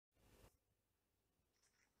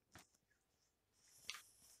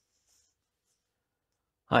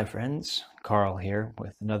Hi friends, Carl here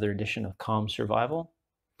with another edition of Calm Survival.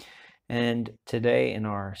 And today in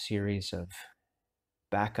our series of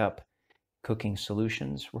backup cooking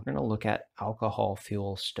solutions, we're going to look at alcohol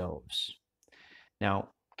fuel stoves.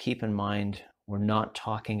 Now, keep in mind, we're not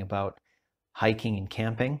talking about hiking and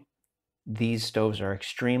camping. These stoves are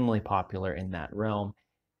extremely popular in that realm,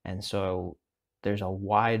 and so there's a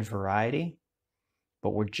wide variety,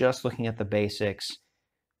 but we're just looking at the basics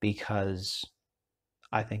because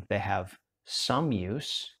I think they have some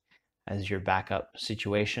use as your backup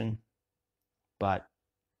situation, but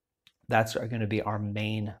that's going to be our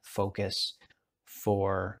main focus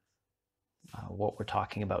for what we're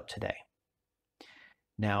talking about today.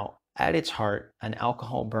 Now, at its heart, an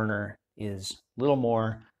alcohol burner is little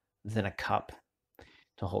more than a cup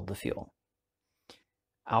to hold the fuel.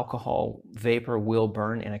 Alcohol vapor will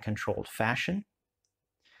burn in a controlled fashion.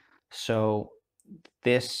 So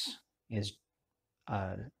this is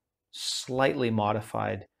a slightly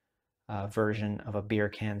modified version of a beer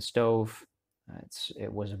can stove.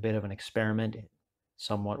 It was a bit of an experiment. It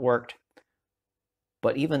somewhat worked.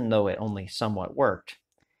 But even though it only somewhat worked,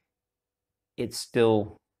 it's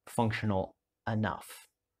still functional enough.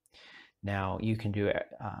 Now, you can do it,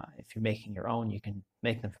 if you're making your own, you can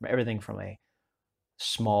make them from everything from a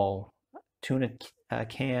small tuna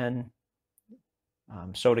can,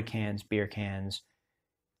 soda cans, beer cans.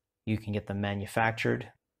 You can get them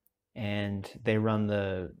manufactured, and they run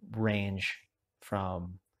the range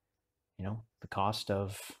from, the cost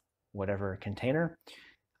of whatever container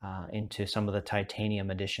into some of the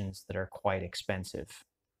titanium editions that are quite expensive.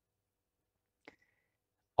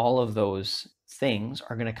 All of those things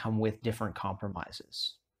are going to come with different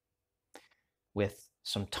compromises. With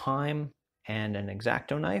some time and an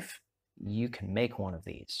X-Acto knife, you can make one of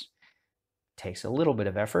these. It takes a little bit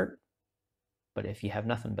of effort, but if you have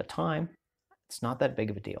nothing but time, it's not that big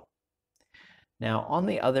of a deal. Now, on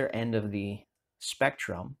the other end of the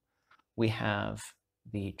spectrum, we have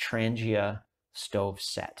the Trangia stove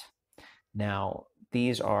set. Now,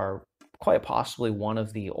 these are quite possibly one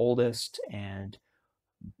of the oldest and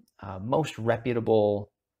most reputable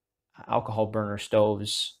alcohol burner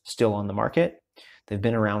stoves still on the market. They've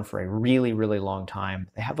been around for a really, really long time.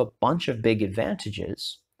 They have a bunch of big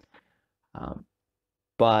advantages,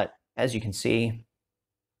 but as you can see,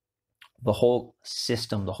 the whole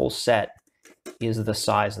system, the whole set is the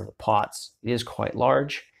size of the pots. It is quite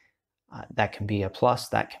large. That can be a plus,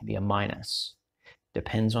 that can be a minus.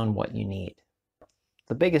 Depends on what you need.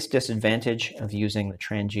 The biggest disadvantage of using the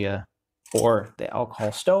Trangia or the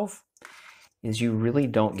alcohol stove is you really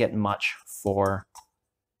don't get much for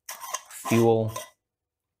fuel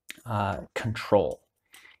control.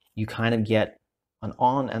 You kind of get an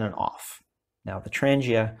on and an off. Now the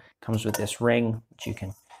Trangia comes with this ring, which you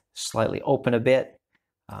can slightly open a bit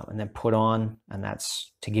and then put on, and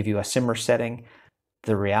that's to give you a simmer setting.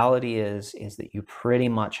 The reality is that you pretty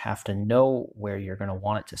much have to know where you're going to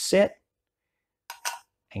want it to sit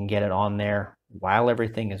and get it on there while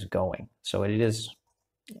everything is going. So it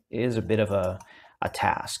is a bit of a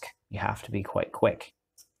task. You have to be quite quick.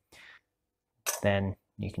 Then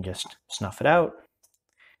you can just snuff it out.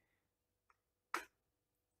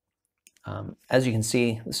 As you can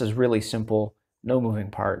see, this is really simple, no moving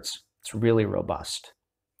parts. It's really robust.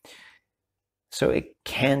 So it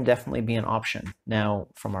can definitely be an option. Now,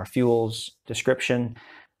 from our fuels description,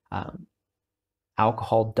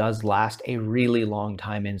 alcohol does last a really long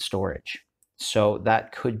time in storage. So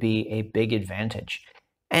that could be a big advantage.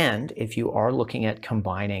 And if you are looking at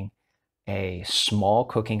combining a small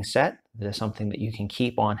cooking set, that is something that you can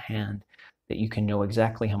keep on hand, that you can know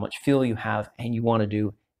exactly how much fuel you have, and you want to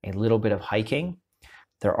do a little bit of hiking,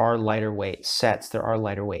 there are lighter weight sets, there are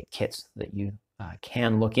lighter weight kits that you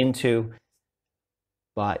can look into,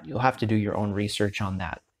 but you'll have to do your own research on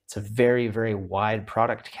that. It's a very, very wide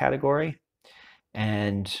product category,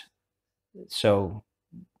 and so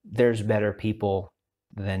there's better people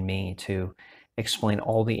than me to explain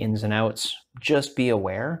all the ins and outs. Just be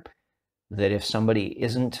aware that if somebody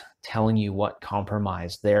isn't telling you what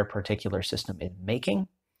compromise their particular system is making,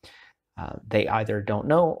 they either don't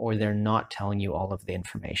know or they're not telling you all of the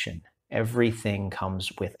information. Everything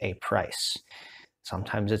comes with a price.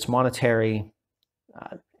 Sometimes it's monetary,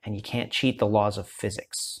 and you can't cheat the laws of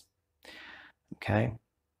physics. Okay?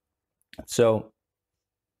 So,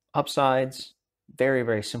 upsides, very,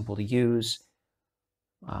 very simple to use.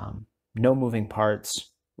 No moving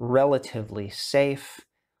parts, relatively safe.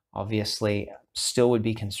 Obviously, still would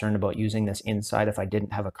be concerned about using this inside if I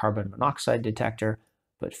didn't have a carbon monoxide detector,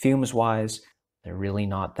 but fumes-wise, they're really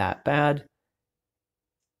not that bad.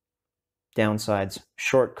 Downsides,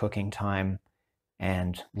 short cooking time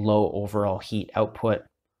and low overall heat output.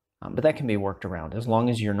 But that can be worked around. As long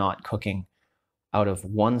as you're not cooking out of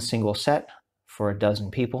one single set for a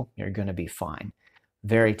dozen people, you're going to be fine.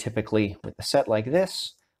 Very typically with a set like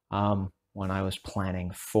this, when I was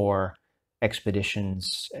planning for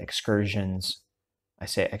expeditions, excursions, I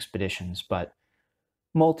say expeditions, but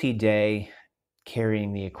multi-day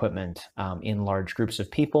carrying the equipment in large groups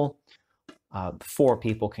of people, 4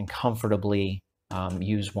 people can comfortably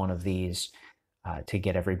use one of these to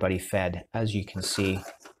get everybody fed. As you can see,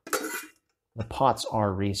 the pots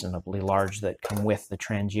are reasonably large that come with the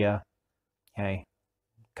Trangia. Okay,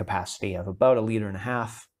 capacity of about 1.5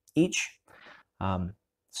 liters each.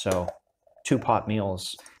 So 2 pot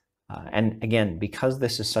meals. And again, because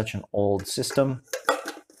this is such an old system,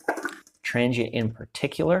 Trangia in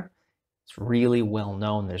particular, it's really well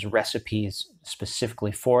known. There's recipes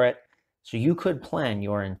specifically for it. So you could plan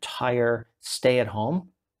your entire stay at home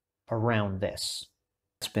around this.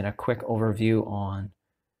 It's been a quick overview on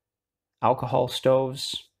alcohol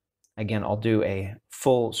stoves. Again, I'll do a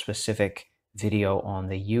full specific video on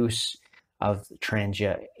the use of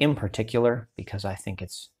Trangia in particular because I think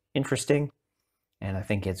it's interesting and I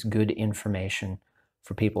think it's good information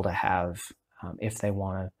for people to have if they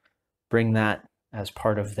want to bring that as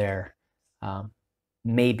part of their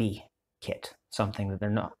maybe kit, something that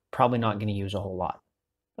they're probably not going to use a whole lot.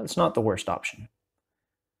 But it's not the worst option.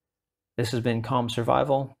 This has been Calm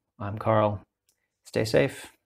Survival. I'm Carl. Stay safe.